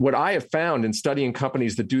what I have found in studying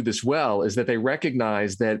companies that do this well is that they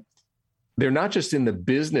recognize that they're not just in the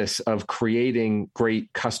business of creating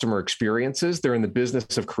great customer experiences, they're in the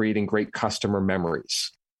business of creating great customer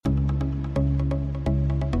memories.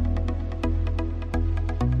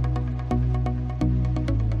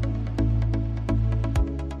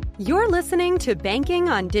 You're listening to Banking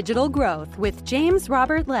on Digital Growth with James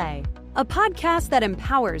Robert Lay, a podcast that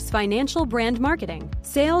empowers financial brand marketing,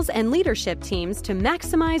 sales, and leadership teams to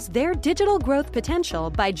maximize their digital growth potential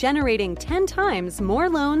by generating 10 times more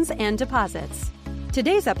loans and deposits.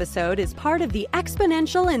 Today's episode is part of the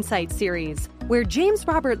Exponential Insight series, where James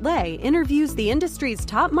Robert Lay interviews the industry's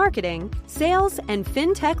top marketing, sales, and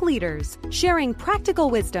fintech leaders, sharing practical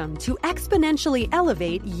wisdom to exponentially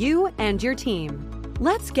elevate you and your team.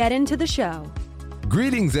 Let's get into the show.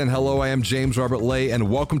 Greetings and hello, I am James Robert Lay, and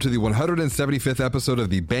welcome to the 175th episode of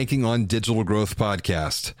the Banking on Digital Growth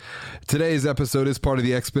podcast. Today's episode is part of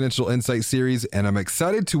the Exponential Insight series, and I'm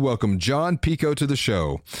excited to welcome John Pico to the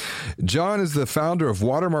show. John is the founder of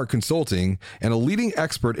Watermark Consulting and a leading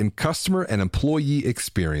expert in customer and employee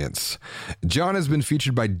experience. John has been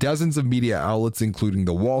featured by dozens of media outlets, including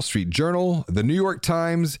the Wall Street Journal, the New York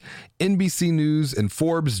Times, NBC News, and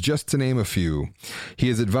Forbes, just to name a few. He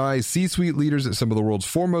has advised C-suite leaders at some of the world's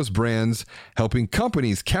foremost brands, helping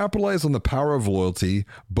companies capitalize on the power of loyalty,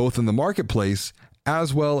 both in the marketplace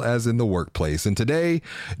as well as in the workplace. And today,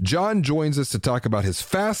 John joins us to talk about his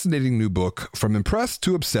fascinating new book, From Impressed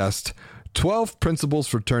to Obsessed, 12 Principles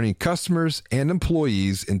for Turning Customers and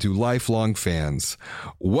Employees into Lifelong Fans.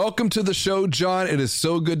 Welcome to the show, John. It is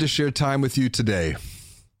so good to share time with you today.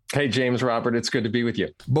 Hey, James Robert, it's good to be with you.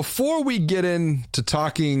 Before we get into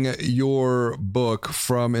talking your book,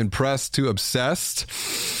 From Impressed to Obsessed,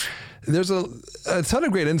 there's a ton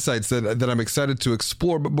of great insights that I'm excited to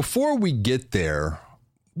explore. But before we get there,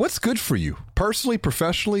 what's good for you? Personally,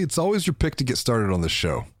 professionally, it's always your pick to get started on this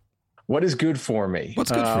show. What is good for me?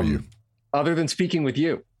 What's good for you? Other than speaking with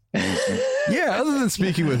you. Yeah, other than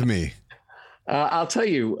speaking with me. I'll tell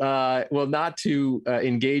you, not to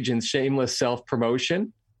engage in shameless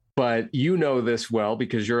self-promotion, but you know this well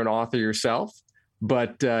because you're an author yourself,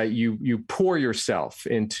 but you pour yourself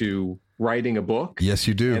into writing a book. Yes,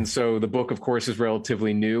 you do. And so the book, of course, is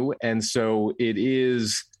relatively new. And so it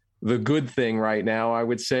is the good thing right now, I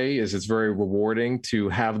would say, is it's very rewarding to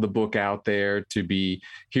have the book out there, to be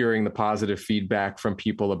hearing the positive feedback from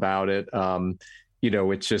people about it.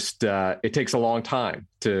 It's just, it takes a long time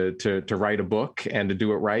to write a book and to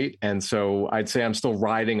do it right. And so I'd say I'm still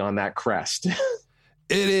riding on that crest.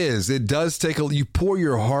 It is. It does take you pour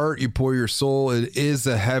your heart, you pour your soul. It is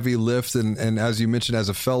a heavy lift. And as you mentioned, as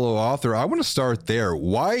a fellow author, I want to start there.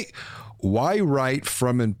 Why write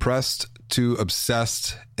From Impressed to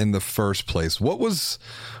Obsessed in the first place?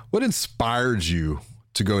 What inspired you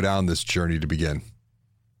to go down this journey to begin?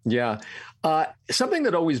 Yeah. Something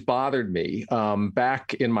that always bothered me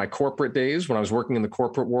back in my corporate days when I was working in the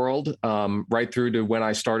corporate world, right through to when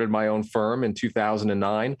I started my own firm in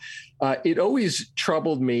 2009, it always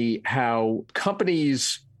troubled me how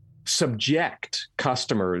companies subject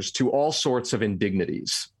customers to all sorts of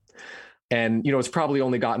indignities. And, it's probably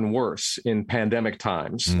only gotten worse in pandemic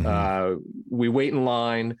times. Mm-hmm. We wait in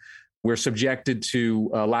line. We're subjected to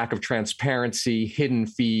a lack of transparency, hidden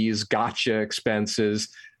fees, gotcha expenses.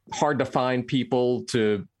 Hard to find people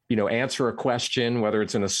to, answer a question, whether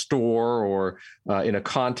it's in a store or in a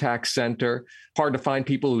contact center. Hard to find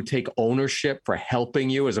people who take ownership for helping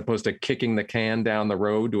you as opposed to kicking the can down the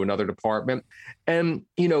road to another department. And,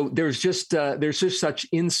 there's just such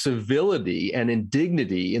incivility and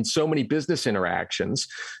indignity in so many business interactions,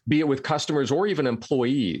 be it with customers or even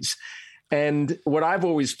employees. And what I've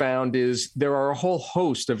always found is there are a whole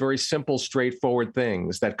host of very simple, straightforward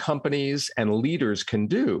things that companies and leaders can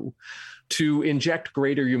do to inject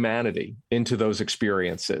greater humanity into those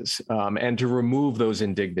experiences and to remove those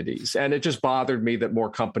indignities. And it just bothered me that more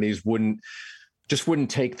companies wouldn't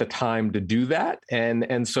take the time to do that.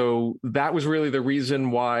 And so that was really the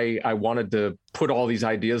reason why I wanted to put all these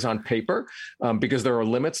ideas on paper, because there are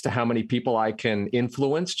limits to how many people I can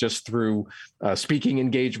influence just through speaking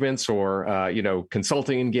engagements or,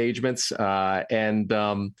 consulting engagements. And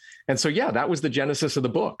so, that was the genesis of the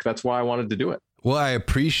book. That's why I wanted to do it. Well, I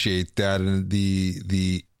appreciate that. And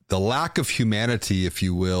the lack of humanity, if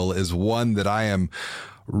you will, is one that I am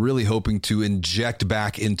really hoping to inject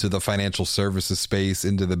back into the financial services space,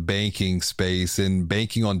 into the banking space. In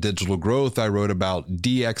Banking on Digital Growth, I wrote about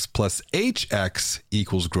DX plus HX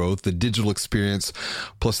equals growth, the digital experience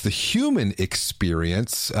plus the human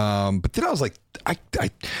experience. But then I was like, I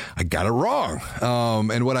got it wrong.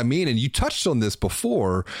 And what I mean, and you touched on this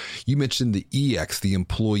before, you mentioned the EX, the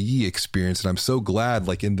employee experience. And I'm so glad,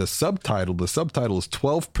 like in the subtitle is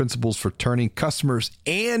 12 principles for turning customers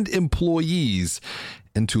and employees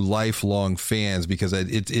into lifelong fans, because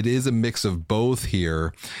it is a mix of both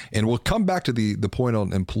here. And we'll come back to the point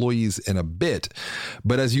on employees in a bit.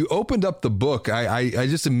 But as you opened up the book, I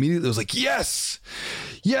just immediately was like, yes,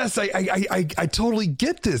 I totally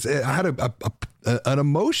get this. I had an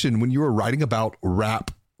emotion when you were writing about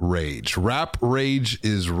rap rage. Rap rage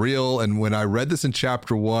is real. And when I read this in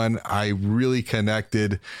chapter 1, I really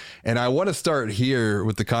connected. And I want to start here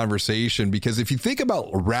with the conversation, because if you think about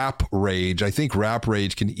rap rage, I think rap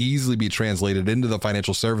rage can easily be translated into the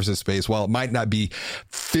financial services space. While it might not be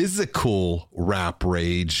physical rap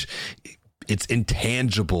rage, it's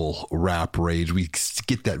intangible rap rage. We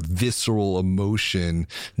get that visceral emotion,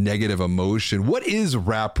 negative emotion. What is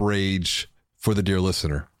rap rage for the dear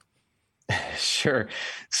listener? Sure.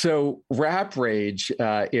 So rap rage,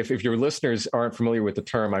 if your listeners aren't familiar with the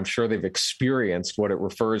term, I'm sure they've experienced what it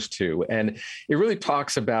refers to. And it really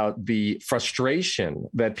talks about the frustration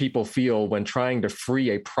that people feel when trying to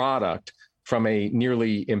free a product from a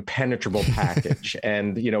nearly impenetrable package.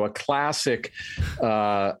 And, a classic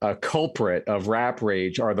a culprit of rap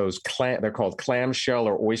rage are those, they're called clamshell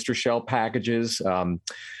or oyster shell packages.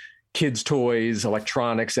 Kids' toys,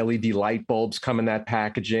 electronics, LED light bulbs come in that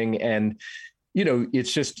packaging. And,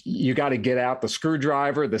 it's just, you got to get out the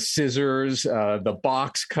screwdriver, the scissors, the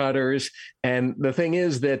box cutters. And the thing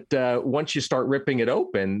is that once you start ripping it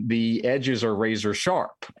open, the edges are razor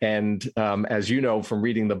sharp. And as you know from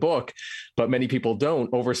reading the book, but many people don't,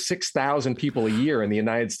 over 6,000 people a year in the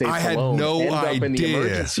United States alone end up in the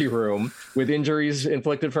emergency room with injuries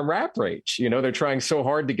inflicted from rap rage. They're trying so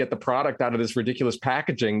hard to get the product out of this ridiculous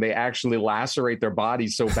packaging, they actually lacerate their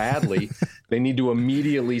bodies so badly, they need to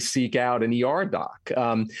immediately seek out an ER doc.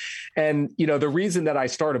 And the reason that I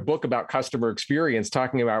start a book about customer experience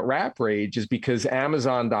talking about rap rage is because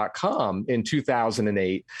Amazon.com in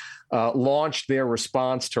 2008 launched their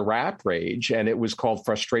response to rap rage, and it was called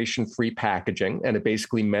frustration-free packaging. And it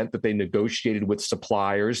basically meant that they negotiated with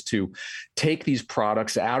suppliers to take these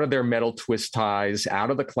products out of their metal twist ties,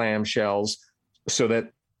 out of the clamshells, so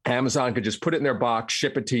that Amazon could just put it in their box,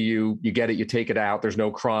 ship it to you, you get it, you take it out. There's no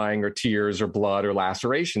crying or tears or blood or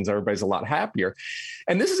lacerations. Everybody's a lot happier.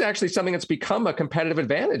 And this is actually something that's become a competitive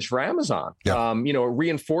advantage for Amazon. Yeah. It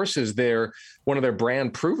reinforces one of their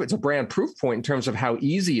brand proof. It's a brand proof point in terms of how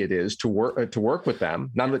easy it is to work with them,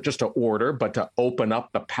 not just to order, but to open up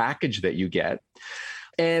the package that you get.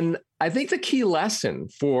 And I think the key lesson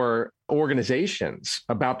for organizations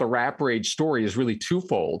about the rap rage story is really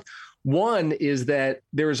twofold. One is that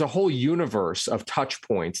there is a whole universe of touch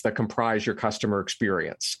points that comprise your customer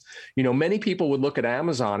experience. Many people would look at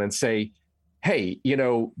Amazon and say, hey,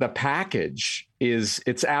 the package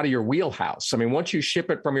it's out of your wheelhouse. I mean, once you ship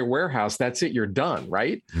it from your warehouse, that's it, you're done,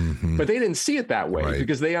 right? Mm-hmm. But they didn't see it that way, right?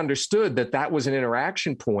 Because they understood that was an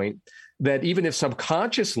interaction point that even if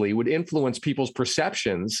subconsciously would influence people's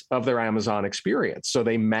perceptions of their Amazon experience. So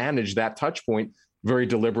they managed that touch point very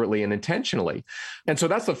deliberately and intentionally. And so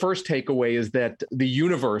that's the first takeaway, is that the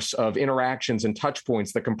universe of interactions and touch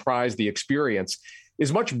points that comprise the experience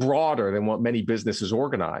is much broader than what many businesses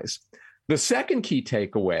organize. The second key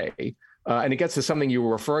takeaway, and it gets to something you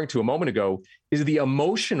were referring to a moment ago, is the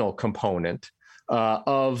emotional component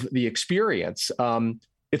of the experience.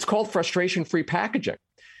 It's called frustration-free packaging.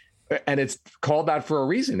 And it's called that for a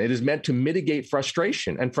reason. It is meant to mitigate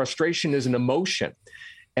frustration, and frustration is an emotion.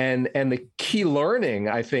 And the key learning,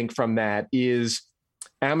 I think, from that is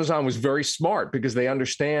Amazon was very smart, because they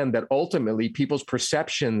understand that ultimately people's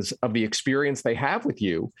perceptions of the experience they have with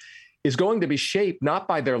you is going to be shaped not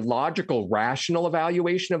by their logical, rational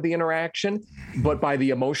evaluation of the interaction, but by the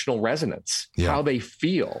emotional resonance, how they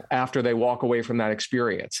feel after they walk away from that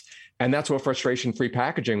experience. And that's what frustration-free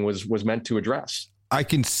packaging was meant to address. I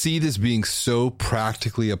can see this being so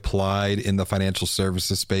practically applied in the financial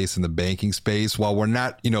services space and the banking space. While we're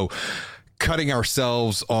not, cutting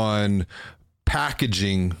ourselves on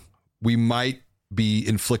packaging, we might be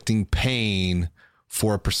inflicting pain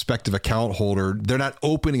for a prospective account holder. They're not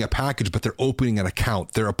opening a package, but they're opening an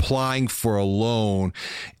account. They're applying for a loan.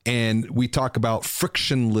 And we talk about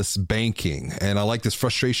frictionless banking. And I like this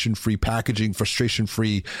frustration-free packaging,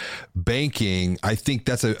 frustration-free banking. I think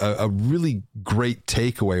that's a really great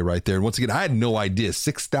takeaway right there. And once again, I had no idea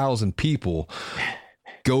 6,000 people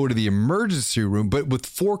go to the emergency room, but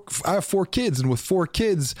I have 4 kids, and with 4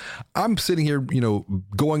 kids, I'm sitting here,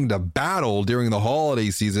 going to battle during the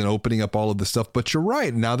holiday season, opening up all of this stuff. But you're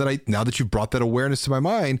right. Now that you've brought that awareness to my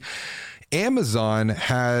mind, Amazon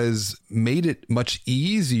has made it much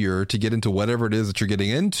easier to get into whatever it is that you're getting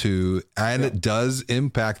into. And it does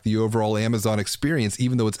impact the overall Amazon experience,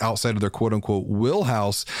 even though it's outside of their quote unquote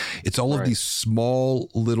wheelhouse. It's all of these small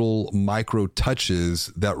little micro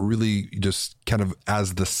touches that really just kind of,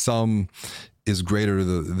 as the sum is greater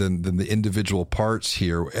than the individual parts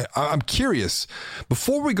here. I'm curious,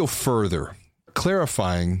 before we go further,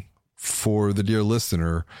 clarifying for the dear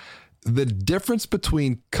listener, the difference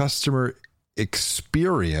between customer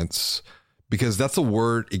experience, because that's a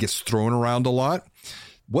word, it gets thrown around a lot.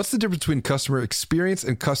 What's the difference between customer experience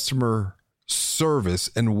and customer service,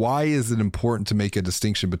 and why is it important to make a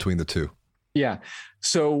distinction between the two? Yeah.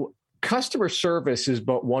 So customer service is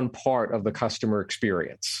but one part of the customer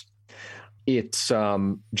experience. It's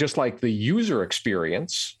just like the user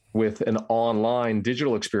experience with an online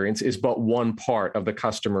digital experience is but one part of the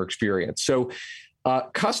customer experience. So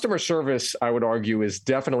customer service, I would argue, is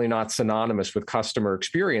definitely not synonymous with customer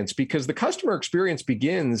experience, because the customer experience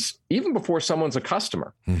begins even before someone's a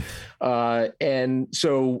customer. And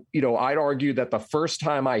so, I'd argue that the first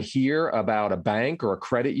time I hear about a bank or a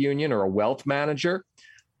credit union or a wealth manager,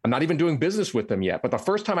 I'm not even doing business with them yet, but the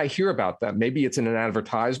first time I hear about them, maybe it's in an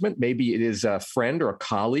advertisement, maybe it is a friend or a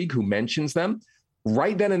colleague who mentions them,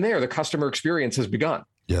 right then and there, the customer experience has begun.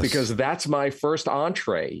 Yes. Because that's my first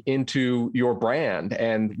entree into your brand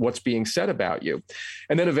and what's being said about you.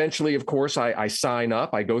 And then eventually, of course, I sign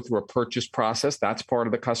up, I go through a purchase process. That's part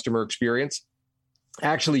of the customer experience.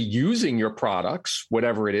 Actually using your products,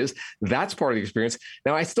 whatever it is, that's part of the experience.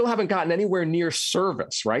 Now, I still haven't gotten anywhere near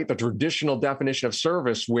service, right? The traditional definition of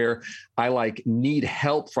service, where I need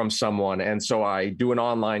help from someone. And so I do an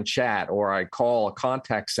online chat or I call a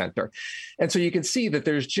contact center. And so you can see that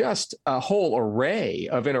there's just a whole array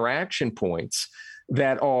of interaction points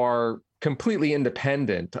that are completely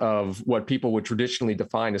independent of what people would traditionally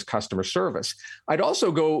define as customer service. I'd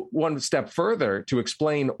also go one step further to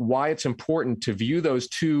explain why it's important to view those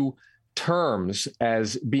two terms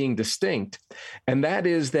as being distinct. And that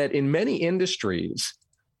is that in many industries,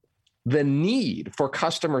 the need for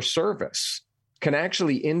customer service can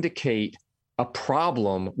actually indicate a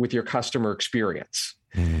problem with your customer experience.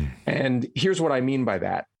 And here's what I mean by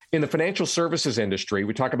that. In the financial services industry,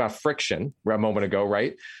 we talked about friction a moment ago,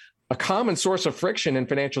 right? A common source of friction in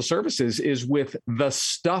financial services is with the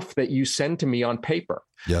stuff that you send to me on paper.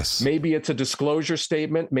 Yes. Maybe it's a disclosure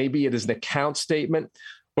statement. Maybe it is an account statement.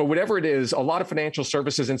 But whatever it is, a lot of financial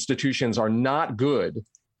services institutions are not good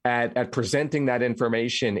at presenting that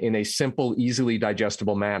information in a simple, easily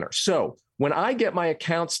digestible manner. So when I get my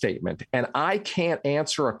account statement and I can't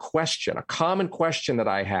answer a question, a common question that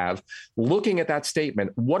I have looking at that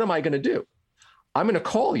statement, what am I going to do? I'm going to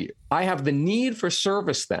call you. I have the need for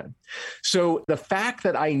service then. So the fact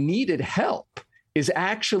that I needed help is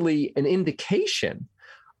actually an indication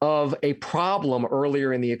of a problem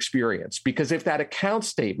earlier in the experience. Because if that account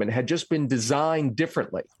statement had just been designed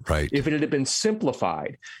differently, right, if it had been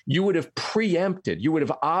simplified, you would have preempted, you would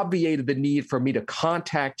have obviated the need for me to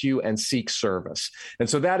contact you and seek service. And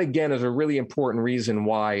so that, again, is a really important reason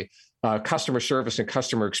why customer service and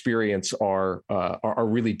customer experience are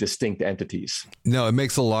really distinct entities. No, it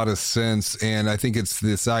makes a lot of sense. And I think it's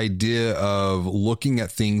this idea of looking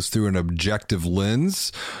at things through an objective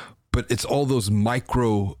lens, but it's all those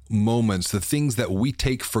micro moments, the things that we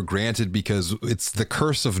take for granted because it's the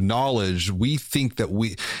curse of knowledge. We think that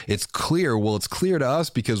it's clear. Well, it's clear to us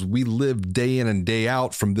because we live day in and day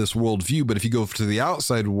out from this worldview. But if you go to the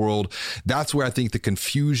outside world, that's where I think the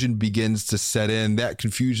confusion begins to set in. That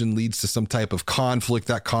confusion leads to some type of conflict.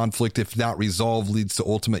 That conflict, if not resolved, leads to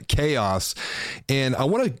ultimate chaos. And I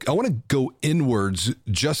want to go inwards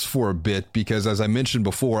just for a bit, because as I mentioned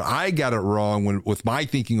before, I got it wrong with my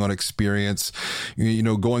thinking on experience,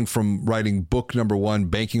 going from writing book number 1,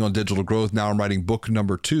 Banking on Digital Growth. Now I'm writing book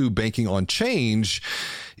number 2, Banking on Change.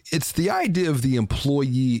 It's the idea of the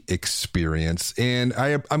employee experience. And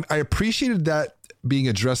I appreciated that being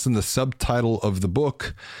addressed in the subtitle of the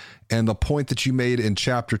book, and the point that you made in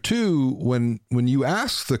chapter 2, when you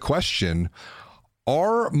ask the question,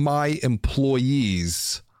 are my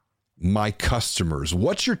employees my customers.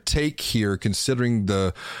 What's your take here, considering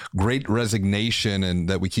the great resignation and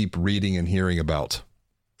that we keep reading and hearing about?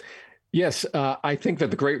 Yes, I think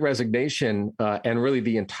that the Great Resignation and really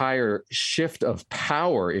the entire shift of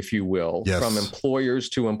power, if you will, from employers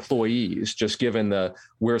to employees, just given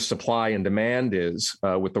where supply and demand is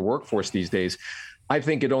with the workforce these days, I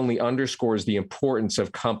think it only underscores the importance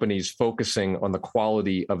of companies focusing on the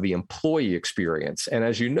quality of the employee experience. And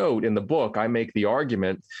as you note in the book, I make the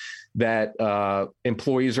argument that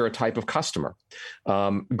employees are a type of customer.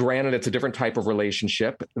 Granted, it's a different type of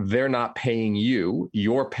relationship. They're not paying you,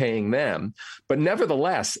 you're paying them. But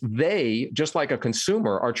nevertheless, they, just like a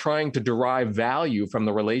consumer, are trying to derive value from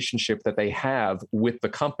the relationship that they have with the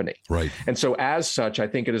company. Right. And so as such, I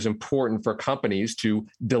think it is important for companies to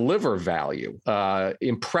deliver value,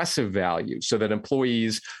 impressive value, so that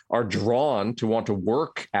employees are drawn to want to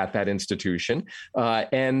work at that institution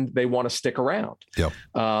and they want to stick around. Yep.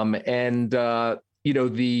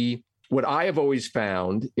 What I have always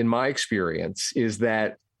found in my experience is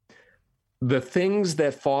that the things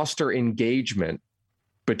that foster engagement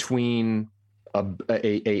between a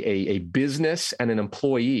business and an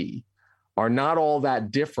employee are not all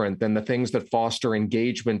that different than the things that foster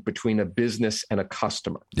engagement between a business and a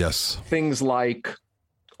customer. Yes. Things like,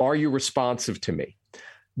 are you responsive to me?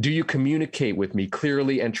 Do you communicate with me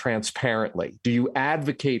clearly and transparently? Do you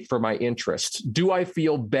advocate for my interests? Do I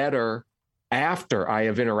feel better after I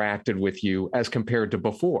have interacted with you as compared to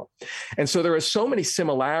before? And so there are so many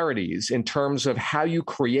similarities in terms of how you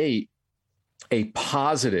create a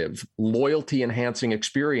positive, loyalty-enhancing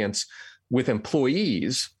experience with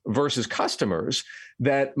employees versus customers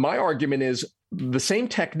that my argument is the same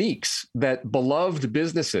techniques that beloved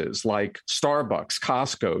businesses like Starbucks,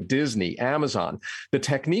 Costco, Disney, Amazon, the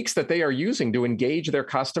techniques that they are using to engage their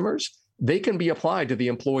customers, they can be applied to the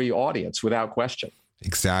employee audience without question.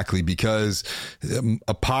 Exactly, because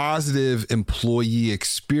a positive employee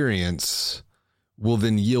experience will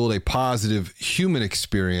then yield a positive human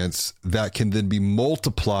experience that can then be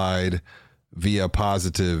multiplied via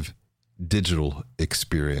positive digital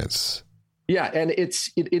experience. Yeah, and it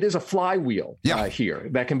is a flywheel here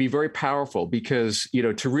that can be very powerful because,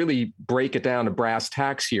 to really break it down to brass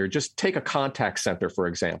tacks here, just take a contact center, for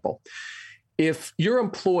example. If your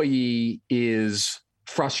employee is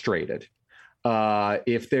frustrated,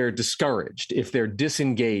 if they're discouraged, if they're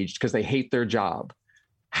disengaged because they hate their job,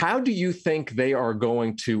 how do you think they are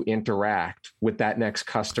going to interact with that next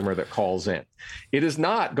customer that calls in? It is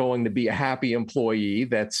not going to be a happy employee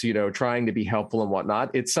that's, trying to be helpful and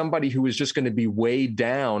whatnot. It's somebody who is just going to be weighed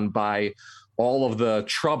down by all of the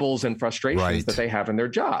troubles and frustrations that they have in their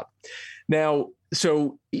job. Now,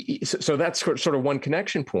 so that's sort of one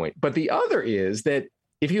connection point. But the other is that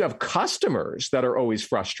if you have customers that are always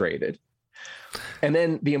frustrated, and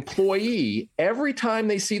then the employee, every time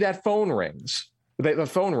they see that phone rings, the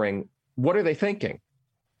phone ring, what are they thinking?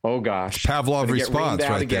 Oh gosh, Pavlov response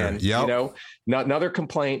right again, there. Yep. Another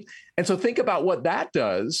complaint. And so think about what that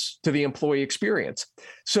does to the employee experience.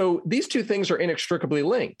 So these two things are inextricably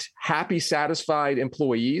linked. Happy, satisfied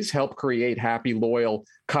employees help create happy, loyal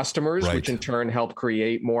customers, which in turn help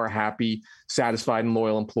create more happy, satisfied, and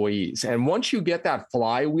loyal employees. And once you get that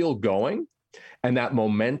flywheel going and that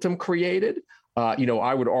momentum created,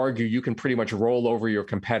 I would argue you can pretty much roll over your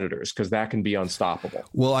competitors because that can be unstoppable.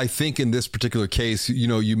 Well, I think in this particular case,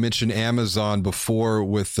 you mentioned Amazon before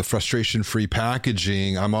with the frustration-free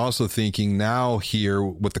packaging. I'm also thinking now here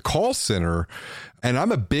with the call center. And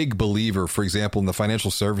I'm a big believer, for example, in the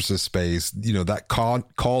financial services space, that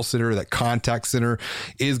call center, that contact center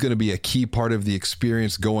is going to be a key part of the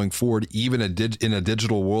experience going forward, even in a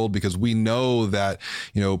digital world, because we know that,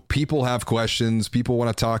 people have questions. People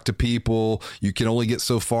want to talk to people. You can only get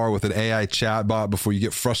so far with an AI chatbot before you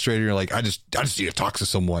get frustrated. You're like, I just need to talk to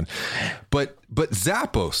someone. But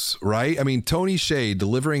Zappos, right? I mean, Tony Hsieh,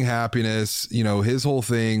 delivering happiness, his whole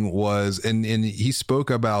thing was, and he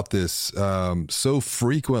spoke about this so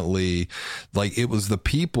frequently, like it was the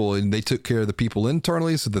people, and they took care of the people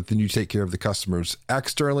internally so that then you take care of the customers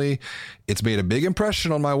externally. It's made a big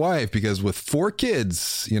impression on my wife because with 4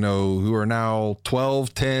 kids, who are now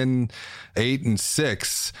 12, 10, 8, and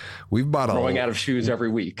 6, we've bought throwing out of shoes every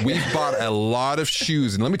week. We've bought a lot of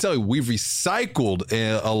shoes. And let me tell you, we've recycled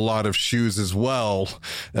a lot of shoes as well,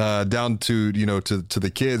 down to, to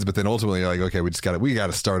the kids. But then ultimately, like, okay, we got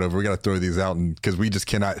to start over. We got to throw these out because we just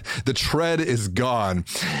cannot, the tread is gone.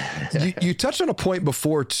 You touched on a point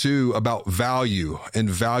before too about value and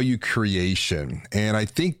value creation. And I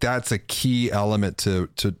think that's a key element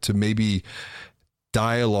to maybe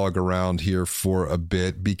dialogue around here for a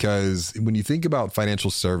bit, because when you think about financial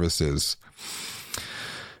services,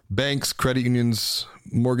 banks, credit unions,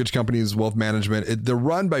 mortgage companies, wealth management, they're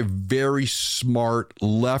run by very smart,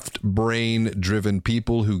 left brain driven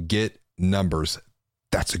people who get numbers.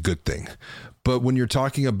 That's a good thing. But when you're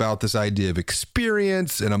talking about this idea of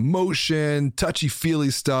experience and emotion,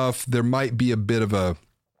 touchy-feely stuff, there might be a bit of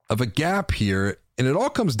a gap here. And it all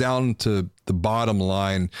comes down to the bottom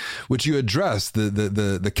line, which you address,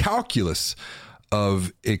 the calculus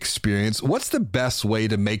of experience. What's the best way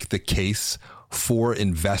to make the case for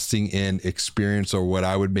investing in experience, or what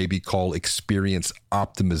I would maybe call experience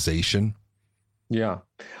optimization? Yeah.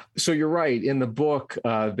 So you're right. In the book,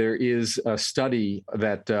 there is a study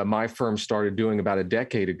that my firm started doing about a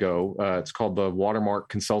decade ago. It's called the Watermark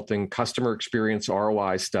Consulting Customer Experience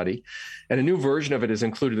ROI Study. And a new version of it is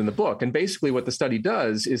included in the book. And basically what the study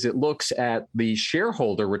does is it looks at the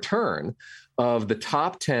shareholder return of the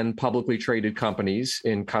top 10 publicly traded companies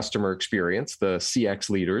in customer experience, the CX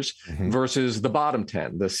leaders, versus the bottom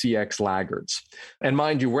 10, the CX laggards. And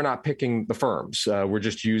mind you, we're not picking the firms. We're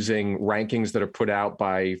just using rankings that are put out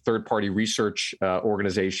by third-party research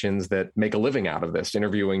organizations that make a living out of this,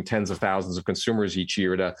 interviewing tens of thousands of consumers each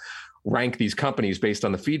year to rank these companies based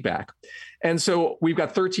on the feedback. And so we've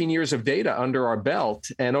got 13 years of data under our belt.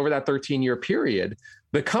 And over that 13-year period,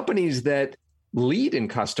 the companies that lead in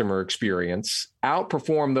customer experience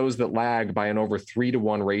outperform those that lag by an over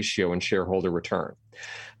 3-to-1 ratio in shareholder return.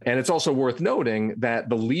 And it's also worth noting that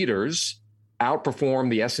the leaders outperform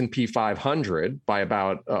the S&P 500 by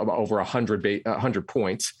about over 100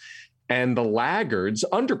 points, and the laggards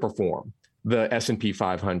underperform the S&P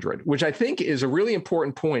 500, which I think is a really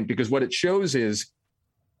important point, because what it shows is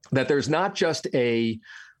that there's not just a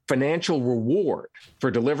financial reward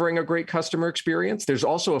for delivering a great customer experience, there's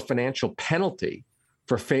also a financial penalty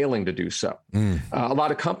for failing to do so. A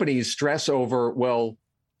lot of companies stress over, well,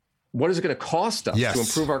 what is it going to cost us to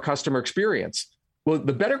improve our customer experience? Well,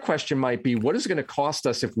 the better question might be, what is it going to cost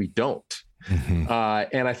us if we don't?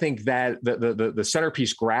 And I think that the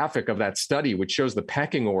centerpiece graphic of that study, which shows the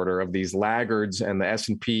pecking order of these laggards and the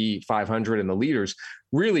S&P 500 and the leaders,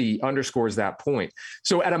 really underscores that point.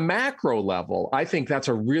 So at a macro level, I think that's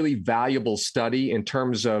a really valuable study in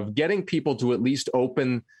terms of getting people to at least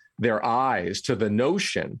open their eyes to the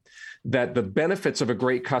notion that the benefits of a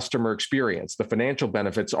great customer experience, the financial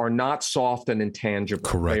benefits, are not soft and intangible.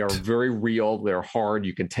 Correct. They are very real. They're hard.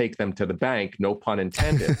 You can take them to the bank, no pun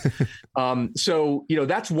intended. So,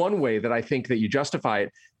 that's one way that I think that you justify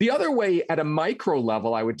it. The other way at a micro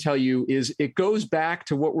level, I would tell you, is it goes back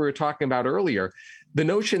to what we were talking about earlier. The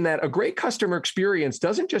notion that a great customer experience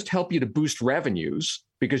doesn't just help you to boost revenues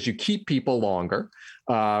because you keep people longer,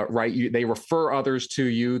 right? They refer others to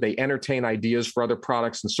you. They entertain ideas for other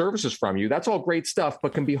products and services from you. That's all great stuff,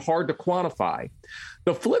 but can be hard to quantify.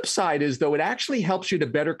 The flip side is, though, it actually helps you to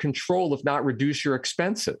better control, if not reduce, your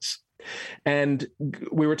expenses. And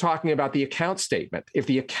we were talking about the account statement. If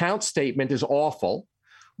the account statement is awful,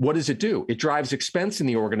 what does it do? It drives expense in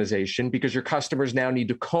the organization because your customers now need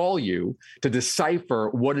to call you to decipher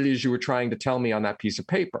what it is you were trying to tell me on that piece of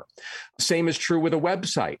paper. Same is true with a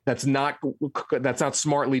website that's not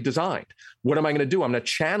smartly designed. What am I going to do? I'm going to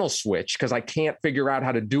channel switch because I can't figure out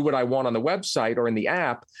how to do what I want on the website or in the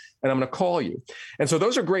app, and I'm going to call you. And so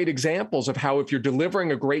those are great examples of how, if you're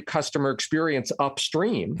delivering a great customer experience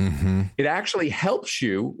upstream, it actually helps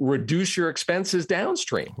you reduce your expenses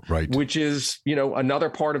downstream, right? Which is, another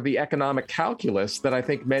part of the economic calculus that I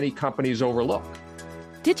think many companies overlook.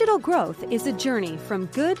 Digital growth is a journey from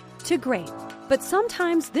good to great, but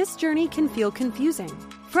sometimes this journey can feel confusing,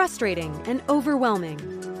 frustrating, and overwhelming.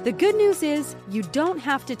 The good news is you don't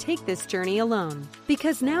have to take this journey alone,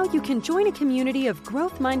 because now you can join a community of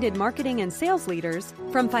growth-minded marketing and sales leaders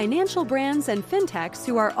from financial brands and fintechs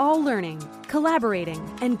who are all learning, collaborating,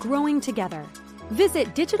 and growing together.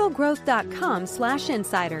 Visit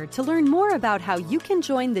digitalgrowth.com/insider to learn more about how you can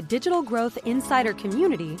join the Digital Growth Insider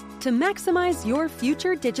community to maximize your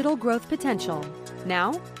future digital growth potential.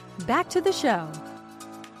 Now, back to the show.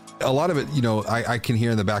 A lot of it, I can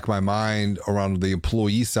hear in the back of my mind around the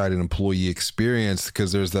employee side and employee experience,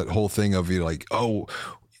 because there's that whole thing of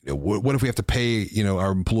what if we have to pay,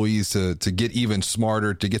 our employees to get even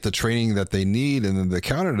smarter, to get the training that they need? And then the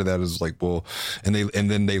counter to that is like, well, and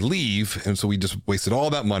then they leave. And so we just wasted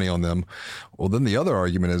all that money on them. Well, then the other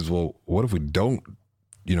argument is, well, what if we don't,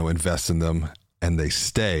 invest in them and they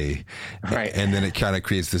stay? Right. And then it kind of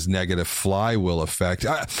creates this negative flywheel effect.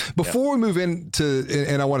 Before we move into,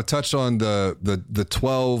 and I want to touch on the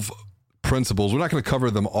 12 principles. We're not going to cover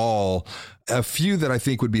them all. A few that I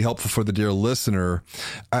think would be helpful for the dear listener.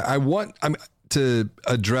 I want to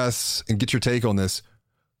address and get your take on this.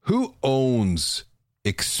 Who owns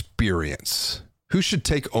experience? who should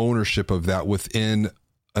take ownership of that within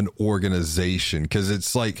an organization? Because it's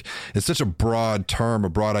such a broad term, a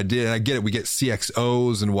broad idea. And I get it. We get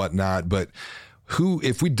CXOs and whatnot, but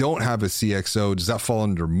if we don't have a CXO, does that fall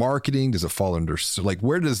under marketing? Does it fall under,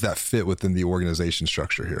 where does that fit within the organization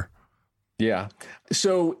structure here? Yeah.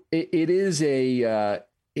 So it is a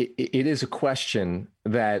question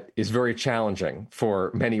that is very challenging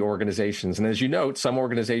for many organizations. And as you note, some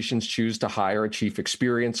organizations choose to hire a chief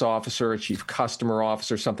experience officer, a chief customer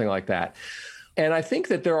officer, something like that. And I think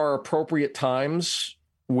that there are appropriate times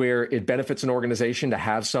where it benefits an organization to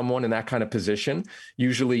have someone in that kind of position,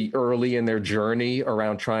 usually early in their journey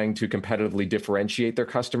around trying to competitively differentiate their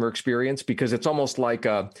customer experience, because it's almost like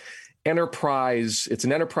it's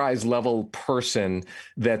an enterprise level person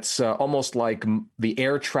that's almost like the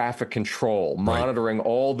air traffic control, monitoring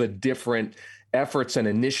all the different efforts and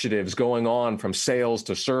initiatives going on from sales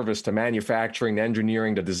to service to manufacturing to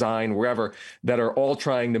engineering to design, wherever, that are all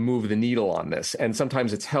trying to move the needle on this. And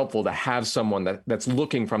sometimes it's helpful to have someone that's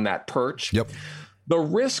looking from that perch. Yep. The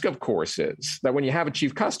risk, of course, is that when you have a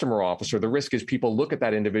chief customer officer, the risk is people look at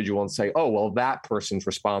that individual and say, oh, well, that person's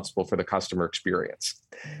responsible for the customer experience.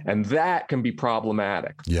 And that can be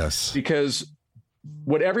problematic. Yes. Because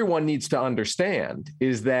what everyone needs to understand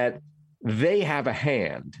is that they have a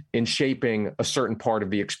hand in shaping a certain part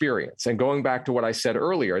of the experience. And going back to what I said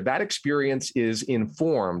earlier, that experience is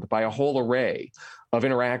informed by a whole array of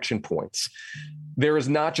interaction points. There is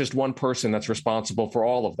not just one person that's responsible for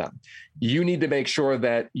all of them. You need to make sure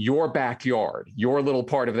that your backyard, your little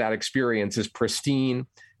part of that experience, is pristine,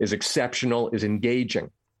 is exceptional, is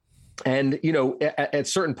engaging. And, at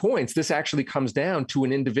certain points, this actually comes down to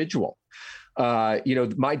an individual.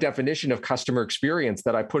 My definition of customer experience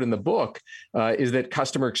that I put in the book is that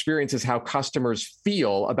customer experience is how customers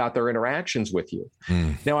feel about their interactions with you.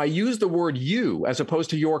 Now, I use the word you as opposed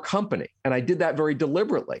to your company, and I did that very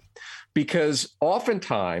deliberately because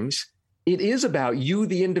oftentimes it is about you,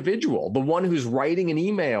 the individual, the one who's writing an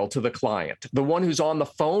email to the client, the one who's on the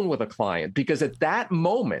phone with a client, because at that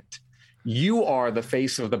moment, you are the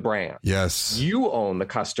face of the brand. Yes. You own the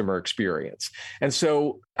customer experience. And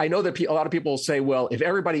so I know that a lot of people say, well, if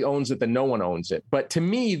everybody owns it, then no one owns it. But to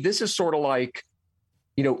me, this is sort of like,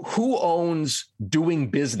 who owns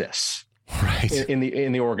doing business in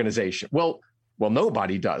the organization? Well,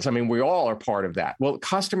 nobody does. I mean, we all are part of that. Well,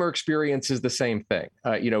 customer experience is the same thing.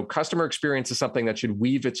 Customer experience is something that should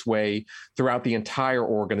weave its way throughout the entire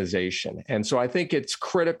organization. And so I think it's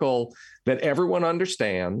critical that everyone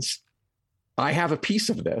understands I have a piece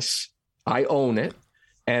of this. I own it.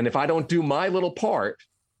 And if I don't do my little part,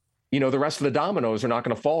 the rest of the dominoes are not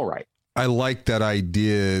going to fall right. I like that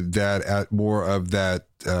idea that at more of that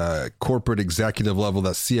corporate executive level,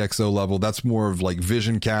 that CXO level, that's more of like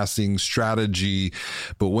vision casting, strategy.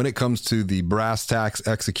 But when it comes to the brass tacks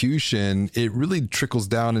execution, it really trickles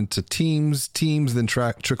down into teams then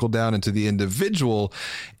trickle down into the individual.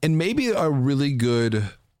 And maybe a really good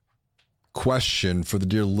question for the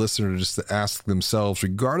dear listener just to ask themselves,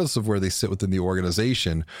 regardless of where they sit within the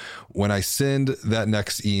organization, when I send that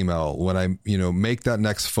next email, when I, make that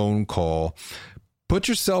next phone call, put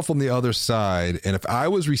yourself on the other side. And if I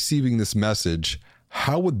was receiving this message,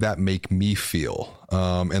 how would that make me feel?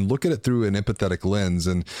 And look at it through an empathetic lens.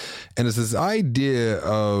 And it's this idea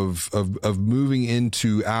of moving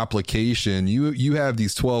into application. You have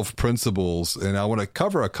these 12 principles, and I want to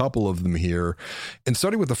cover a couple of them here. And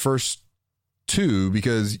starting with the first two,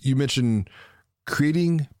 because you mentioned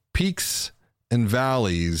creating peaks and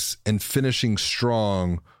valleys and finishing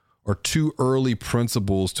strong are two early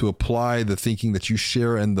principles to apply the thinking that you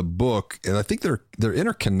share in the book. And I think they're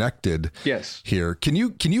interconnected. Yes. Here. Can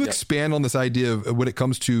you expand on this idea of when it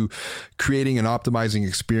comes to creating and optimizing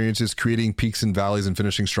experiences, creating peaks and valleys and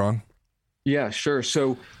finishing strong? Yeah, sure.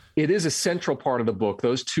 So it is a central part of the book.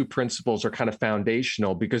 Those two principles are kind of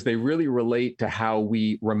foundational because they really relate to how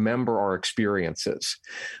we remember our experiences.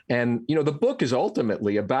 And, the book is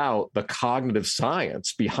ultimately about the cognitive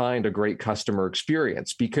science behind a great customer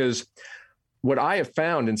experience, because what I have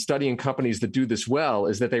found in studying companies that do this well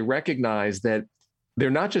is that they recognize that they're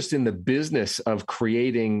not just in the business of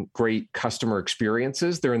creating great customer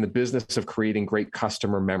experiences, they're in the business of creating great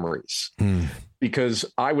customer memories. Because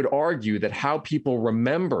I would argue that how people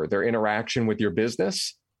remember their interaction with your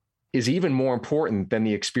business is even more important than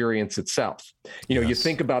the experience itself. You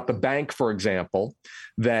think about the bank, for example,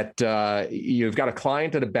 that you've got a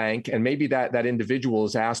client at a bank, and maybe that individual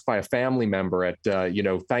is asked by a family member at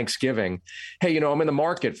Thanksgiving, hey, I'm in the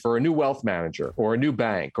market for a new wealth manager or a new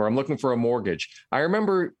bank, or I'm looking for a mortgage. I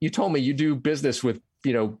remember you told me you do business with,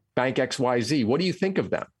 Bank XYZ. What do you think of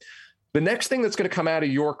them? the next thing that's going to come out of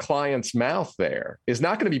your client's mouth there is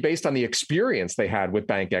not going to be based on the experience they had with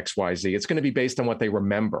Bank XYZ. It's going to be based on what they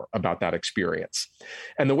remember about that experience.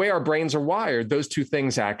 And the way our brains are wired, those two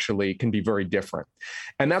things actually can be very different.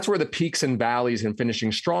 And that's where the peaks and valleys in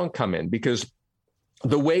finishing strong come in, because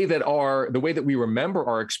the way that we remember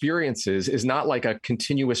our experiences is not like a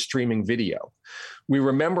continuous streaming video. We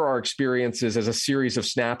remember our experiences as a series of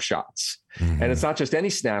snapshots. Mm-hmm. And it's not just any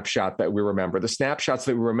snapshot that we remember. The snapshots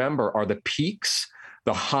that we remember are the peaks,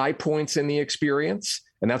 the high points in the experience.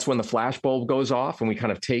 And that's when the flashbulb goes off and we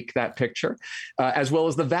kind of take that picture, as well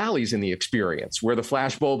as the valleys in the experience where the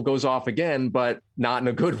flashbulb goes off again, but not in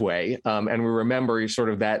a good way. And we remember sort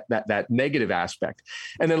of that negative aspect.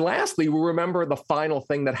 And then lastly, we remember the final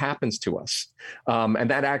thing that happens to us.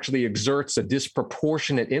 And that actually exerts a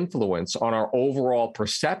disproportionate influence on our overall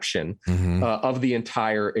perception of the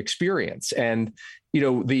entire experience. And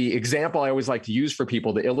the example I always like to use for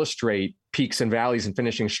people to illustrate peaks and valleys and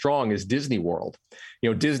finishing strong is Disney World.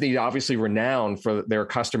 Disney obviously renowned for their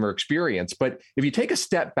customer experience, but if you take a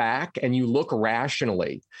step back and you look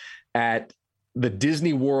rationally at the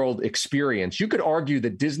Disney World experience, you could argue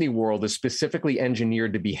that Disney World is specifically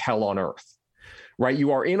engineered to be hell on earth, right?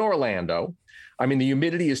 You are in Orlando. I mean, the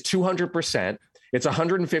humidity is 200%. It's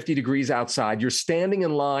 150 degrees outside. You're standing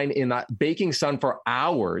in line in that baking sun for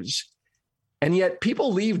hours. And yet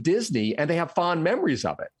people leave Disney and they have fond memories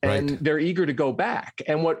of it and they're eager to go back.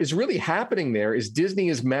 And what is really happening there is Disney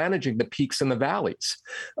is managing the peaks and the valleys.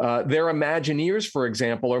 Their Imagineers, for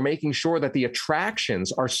example, are making sure that the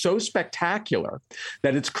attractions are so spectacular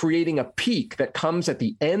that it's creating a peak that comes at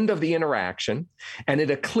the end of the interaction and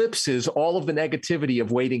it eclipses all of the negativity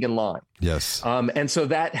of waiting in line. Yes. And so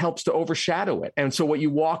that helps to overshadow it. And so what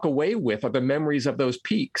you walk away with are the memories of those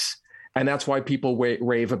peaks. And that's why people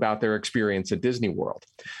rave about their experience at Disney World.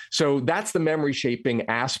 So that's the memory shaping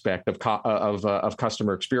aspect of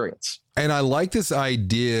customer experience. And I like this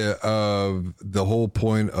idea of the whole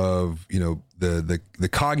point of, the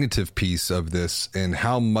cognitive piece of this and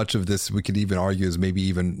how much of this we could even argue is maybe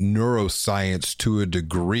even neuroscience to a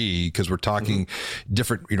degree, because we're talking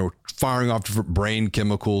different, firing off different brain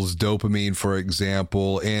chemicals, dopamine, for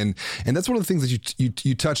example. And that's one of the things that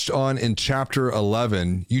you touched on in chapter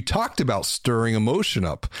 11. You talked about stirring emotion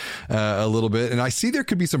up a little bit. And I see there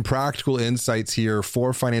could be some practical insights here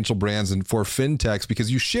for financial brands and for fintechs,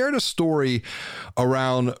 because you shared a story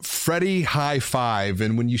around Freddie High Five.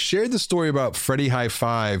 And when you shared the story about Freddie High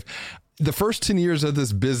Five, the first 10 years of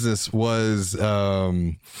this business was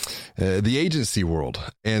the agency world.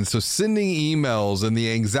 And so sending emails and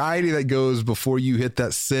the anxiety that goes before you hit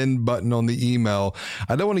that send button on the email.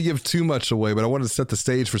 I don't want to give too much away, but I want to set the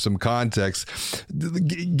stage for some context.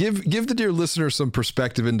 Give the dear listener some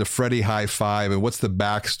perspective into Freddie High Five and what's the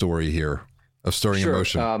backstory here of stirring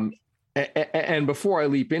emotion. And before I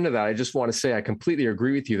leap into that, I just want to say I completely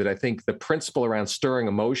agree with you that I think the principle around stirring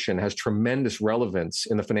emotion has tremendous relevance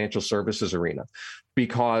in the financial services arena,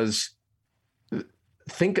 because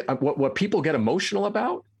think what people get emotional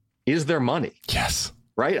about is their money. Yes.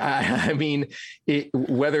 Right. I mean,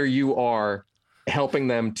 whether you are helping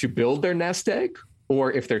them to build their nest egg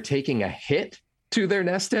or if they're taking a hit to their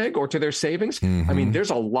nest egg or to their savings. I mean, there's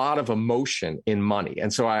a lot of emotion in money.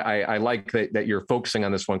 And so I like that you're focusing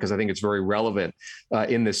on this one, because I think it's very relevant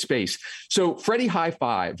in this space. So Freddie High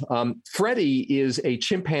Five. Freddie is a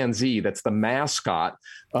chimpanzee that's the mascot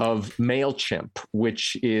of MailChimp,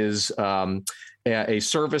 which is a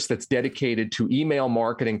service that's dedicated to email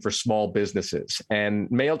marketing for small businesses. And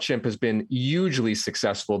MailChimp has been hugely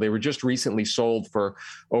successful. They were just recently sold for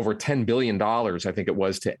over $10 billion, I think it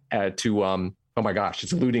was, oh my gosh,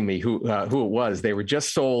 it's eluding me who it was. They were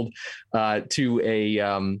just sold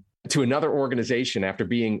to another organization after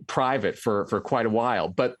being private for quite a while.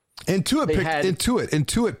 But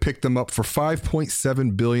Intuit picked them up for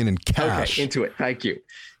 $5.7 billion in cash. Okay, Intuit, thank you.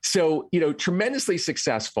 So, tremendously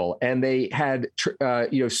successful, and they had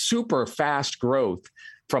super fast growth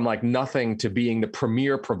from like nothing to being the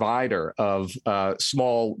premier provider of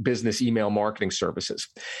small business email marketing services.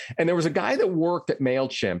 And there was a guy that worked at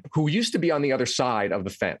MailChimp who used to be on the other side of the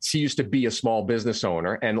fence. He used to be a small business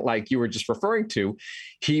owner. And like you were just referring to,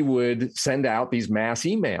 he would send out these mass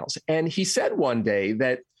emails. And he said one day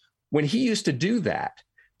that when he used to do that,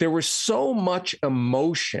 there was so much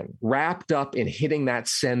emotion wrapped up in hitting that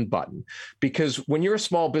send button, because when you're a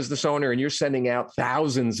small business owner and you're sending out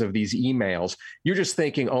thousands of these emails, you're just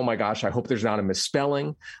thinking, oh my gosh, I hope there's not a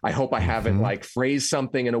misspelling. I hope I haven't like phrased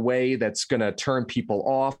something in a way that's going to turn people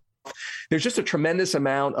off. there's just a tremendous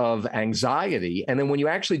amount of anxiety. And then when you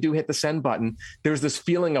actually do hit the send button, there's this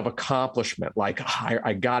feeling of accomplishment, like,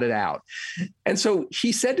 I got it out. And so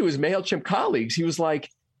he said to his MailChimp colleagues, he was like,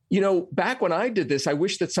 back when I did this, I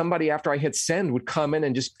wish that somebody after I hit send would come in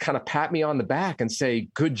and just kind of pat me on the back and say,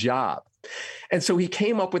 good job. And so he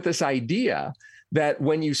came up with this idea that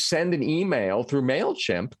when you send an email through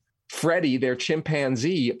MailChimp, Freddie, their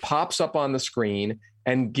chimpanzee, pops up on the screen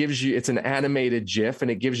and gives you, it's an animated GIF, and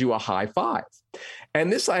it gives you a high five.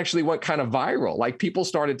 And this actually went kind of viral. Like, people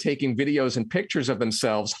started taking videos and pictures of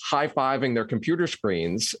themselves high-fiving their computer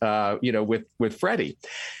screens, with Freddie.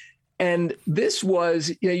 And this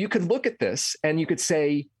was, you could look at this and you could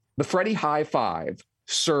say the Freddie high five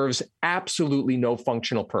serves absolutely no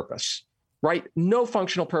functional purpose, right? No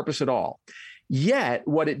functional purpose at all. Yet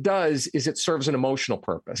what it does is it serves an emotional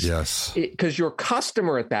purpose. Yes. Because your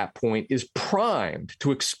customer at that point is primed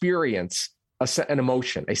to experience an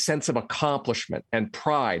emotion, a sense of accomplishment and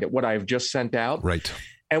pride at what I've just sent out. Right.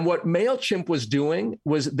 And what MailChimp was doing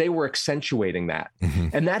was they were accentuating that.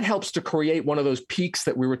 Mm-hmm. And that helps to create one of those peaks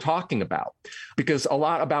that we were talking about. Because a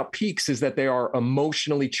lot about peaks is that they are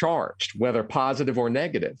emotionally charged, whether positive or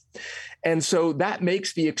negative. And so that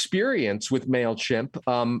makes the experience with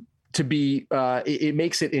MailChimp to be, it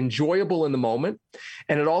makes it enjoyable in the moment.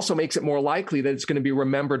 And it also makes it more likely that it's going to be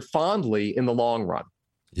remembered fondly in the long run.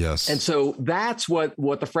 Yes. And so that's what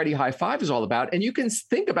the Freddie High Five is all about. And you can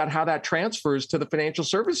think about how that transfers to the financial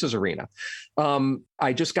services arena.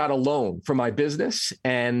 I just got a loan for my business,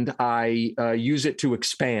 and I use it to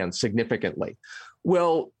expand significantly.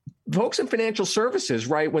 Well, folks in financial services,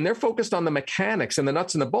 right, when they're focused on the mechanics and the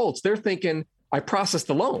nuts and the bolts, they're thinking, I processed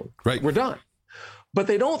the loan. Right. We're done. But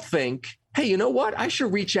they don't think, hey, you know what? I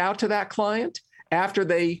should reach out to that client after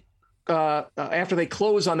they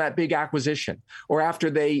close on that big acquisition, or after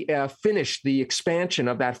they finish the expansion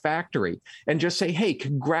of that factory, and just say, hey,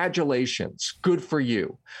 congratulations, good for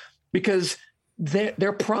you. Because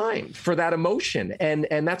they're primed for that emotion,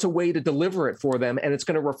 and that's a way to deliver it for them, and it's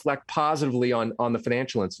going to reflect positively on the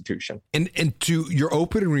financial institution. And to your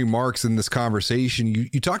opening remarks in this conversation,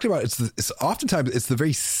 you talked about it's oftentimes it's the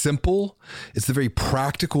very simple, it's the very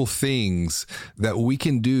practical things that we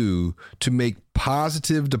can do to make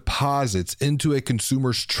positive deposits into a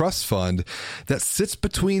consumer's trust fund that sits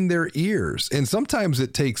between their ears. And sometimes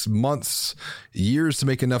it takes months, years to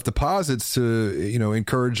make enough deposits to,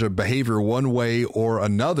 encourage a behavior one way or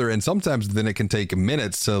another. And sometimes then it can take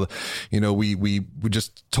minutes to, we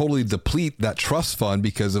just totally deplete that trust fund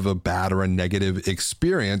because of a bad or a negative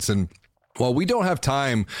experience. And while we don't have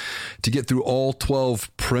time to get through all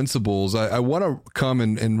 12 principles, I want to come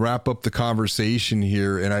and wrap up the conversation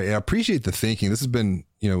here. And I appreciate the thinking. This has been,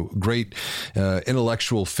 great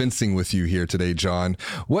intellectual fencing with you here today, John.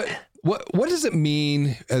 What does it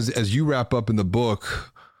mean as you wrap up in the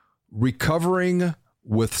book, recovering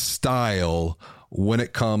with style when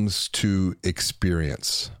it comes to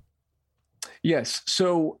experience? Yes.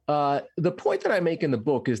 So the point that I make in the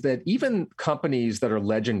book is that even companies that are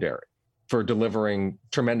legendary for delivering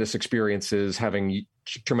tremendous experiences, having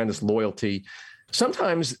tremendous loyalty,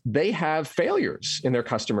 sometimes they have failures in their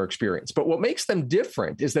customer experience. But what makes them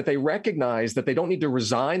different is that they recognize that they don't need to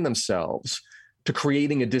resign themselves to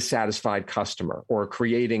creating a dissatisfied customer or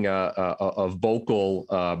creating a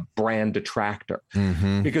vocal brand detractor.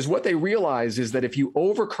 Mm-hmm. Because what they realize is that if you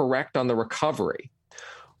overcorrect on the recovery,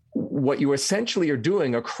 what you essentially are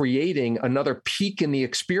doing are creating another peak in the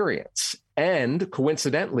experience. And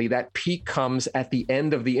coincidentally, that peak comes at the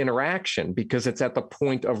end of the interaction because it's at the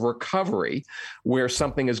point of recovery where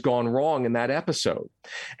something has gone wrong in that episode.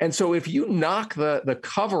 And so if you knock the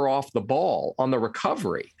cover off the ball on the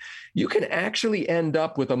recovery, you can actually end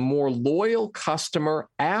up with a more loyal customer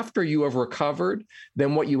after you have recovered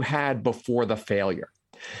than what you had before the failure.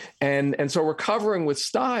 And so recovering with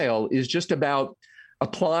style is just about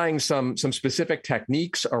applying some specific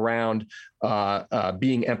techniques around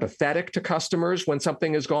being empathetic to customers when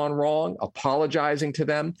something has gone wrong, apologizing to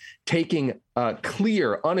them, taking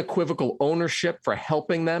clear, unequivocal ownership for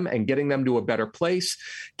helping them and getting them to a better place,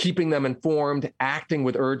 keeping them informed, acting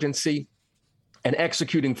with urgency, and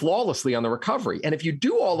executing flawlessly on the recovery. And if you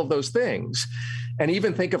do all of those things, and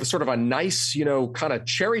even think of sort of a nice, kind of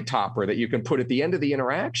cherry topper that you can put at the end of the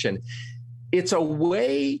interaction, it's a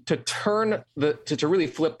way to turn to really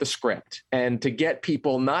flip the script and to get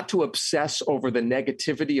people not to obsess over the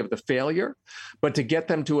negativity of the failure, but to get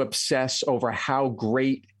them to obsess over how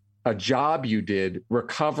great a job you did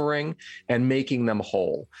recovering and making them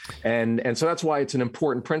whole. And so that's why it's an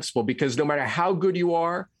important principle, because no matter how good you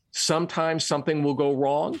are, sometimes something will go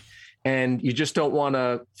wrong. and you just don't want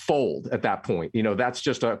to fold at that point. That's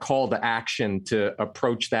just a call to action to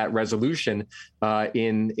approach that resolution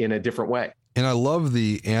in a different way. And I love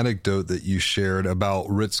the anecdote that you shared about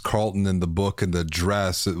Ritz-Carlton in the book and the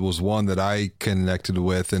dress. It was one that I connected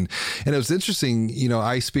with. And it was interesting.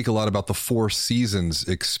 I speak a lot about the Four Seasons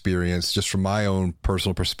experience just from my own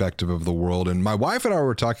personal perspective of the world. And my wife and I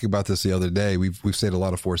were talking about this the other day. We've stayed a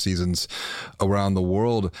lot of Four Seasons around the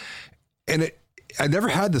world. And I never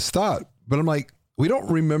had this thought, but I'm like, we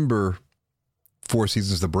don't remember Four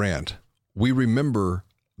Seasons, the brand. We remember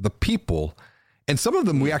the people. And some of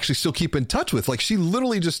them we actually still keep in touch with. Like, she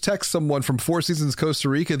literally just texted someone from Four Seasons Costa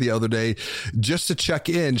Rica the other day just to check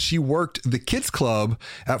in. She worked the kids club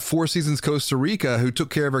at Four Seasons Costa Rica, who took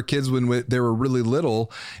care of our kids when they were really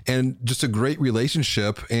little, and just a great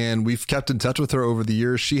relationship. And we've kept in touch with her over the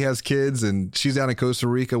years. She has kids and she's down in Costa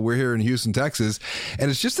Rica. We're here in Houston, Texas.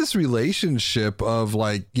 And it's just this relationship of,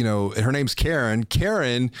 like, her name's Karen.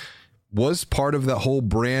 Karen was part of that whole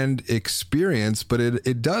brand experience, but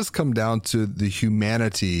it does come down to the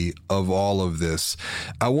humanity of all of this.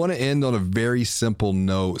 I want to end on a very simple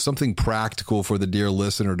note, something practical for the dear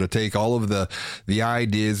listener to take all of the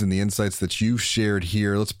ideas and the insights that you've shared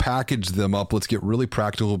here. Let's package them up. Let's get really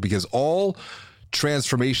practical, because all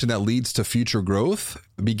transformation that leads to future growth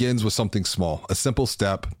begins with something small, a simple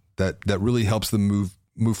step that really helps them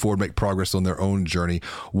move forward, make progress on their own journey.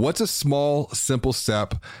 What's a small, simple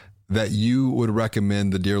step that you would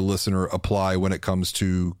recommend the dear listener apply when it comes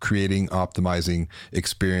to creating, optimizing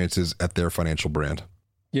experiences at their financial brand?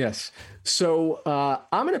 Yes. So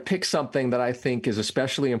I'm going to pick something that I think is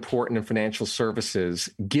especially important in financial services,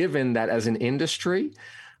 given that as an industry,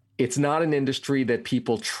 it's not an industry that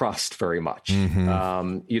people trust very much.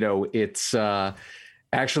 Mm-hmm. It's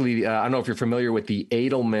actually, I don't know if you're familiar with the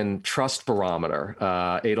Edelman Trust Barometer.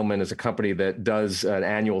 Edelman is a company that does an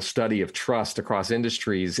annual study of trust across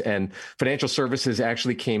industries, and financial services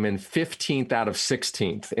actually came in 15th out of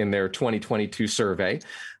 16th in their 2022 survey,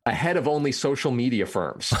 ahead of only social media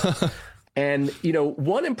firms. And,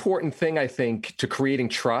 one important thing, I think, to creating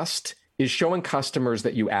trust is showing customers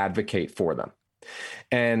that you advocate for them.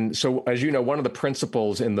 And so, as you know, one of the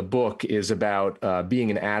principles in the book is about being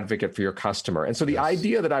an advocate for your customer. And so the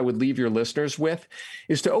idea that I would leave your listeners with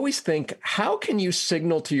is to always think, how can you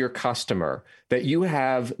signal to your customer that you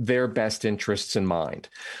have their best interests in mind?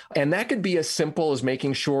 And that could be as simple as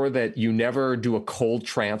making sure that you never do a cold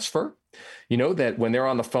transfer. That when they're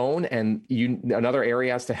on the phone and another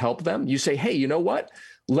area has to help them, you say, hey, you know what?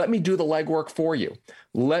 Let me do the legwork for you.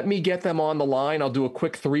 Let me get them on the line. I'll do a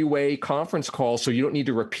quick 3-way conference call so you don't need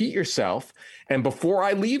to repeat yourself. And before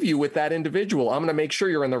I leave you with that individual, I'm going to make sure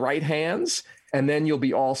you're in the right hands, and then you'll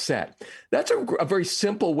be all set. That's a very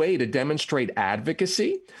simple way to demonstrate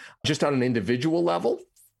advocacy, just on an individual level.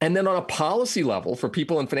 And then on a policy level, for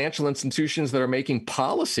people in financial institutions that are making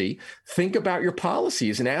policy, think about your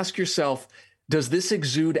policies and ask yourself, does this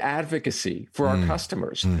exude advocacy for our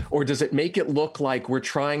customers? Or does it make it look like we're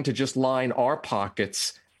trying to just line our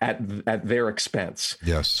pockets at their expense?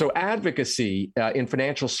 Yes. So advocacy in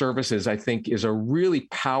financial services, I think, is a really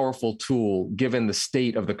powerful tool given the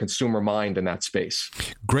state of the consumer mind in that space.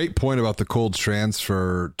 Great point about the cold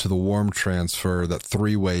transfer to the warm transfer, that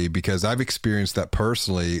 3-way, because I've experienced that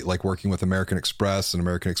personally, like working with American Express and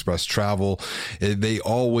American Express Travel. They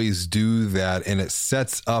always do that, and it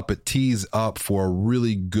tees up for a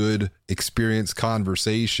really good experience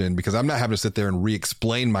conversation, because I'm not having to sit there and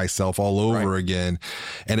re-explain myself all over again.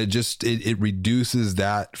 And it reduces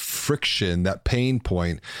that friction, that pain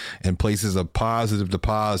point, and places a positive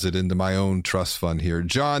deposit into my own trust fund here.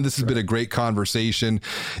 John, this has been a great conversation.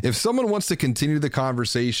 If someone wants to continue the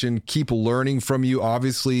conversation, keep learning from you,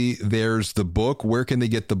 obviously there's the book. Where can they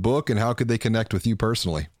get the book, and how could they connect with you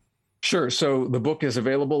personally? Sure. So the book is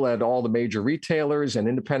available at all the major retailers and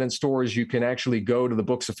independent stores. You can actually go to the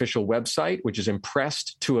book's official website, which is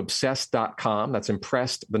impressedtoobsess.com. That's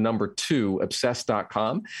impressed, the number 2,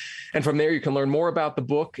 obsess.com. And from there, you can learn more about the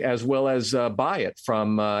book, as well as buy it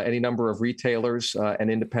from any number of retailers and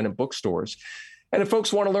independent bookstores. And if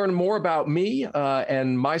folks want to learn more about me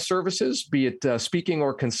and my services, be it speaking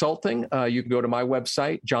or consulting, you can go to my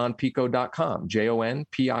website, johnpicoult.com,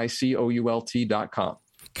 JONPICOULT.com.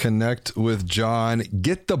 Connect with John.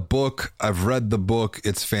 Get the book. I've read the book.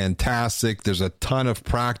 It's fantastic. There's a ton of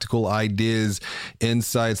practical ideas,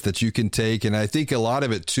 insights that you can take. And I think a lot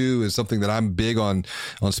of it too is something that I'm big on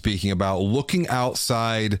speaking about, looking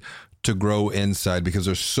outside to grow inside, because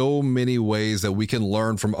there's so many ways that we can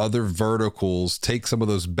learn from other verticals, take some of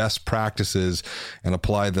those best practices and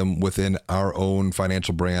apply them within our own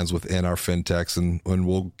financial brands, within our fintechs, and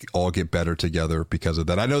we'll all get better together because of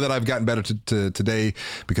that. I know that I've gotten better today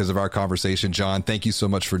because of our conversation. John, thank you so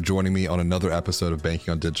much for joining me on another episode of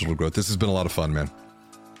Banking on Digital Growth. This has been a lot of fun, man.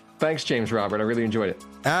 Thanks, James Robert. I really enjoyed it.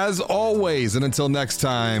 As always, and until next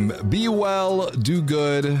time, be well, do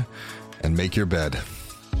good, and make your bed.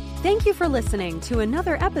 Thank you for listening to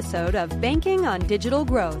another episode of Banking on Digital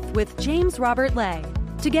Growth with James Robert Lay.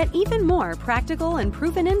 To get even more practical and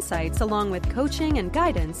proven insights along with coaching and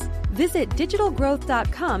guidance, visit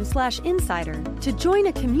digitalgrowth.com/insider to join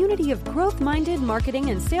a community of growth-minded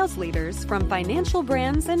marketing and sales leaders from financial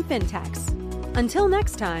brands and fintechs. Until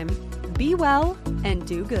next time, be well and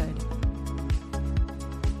do good.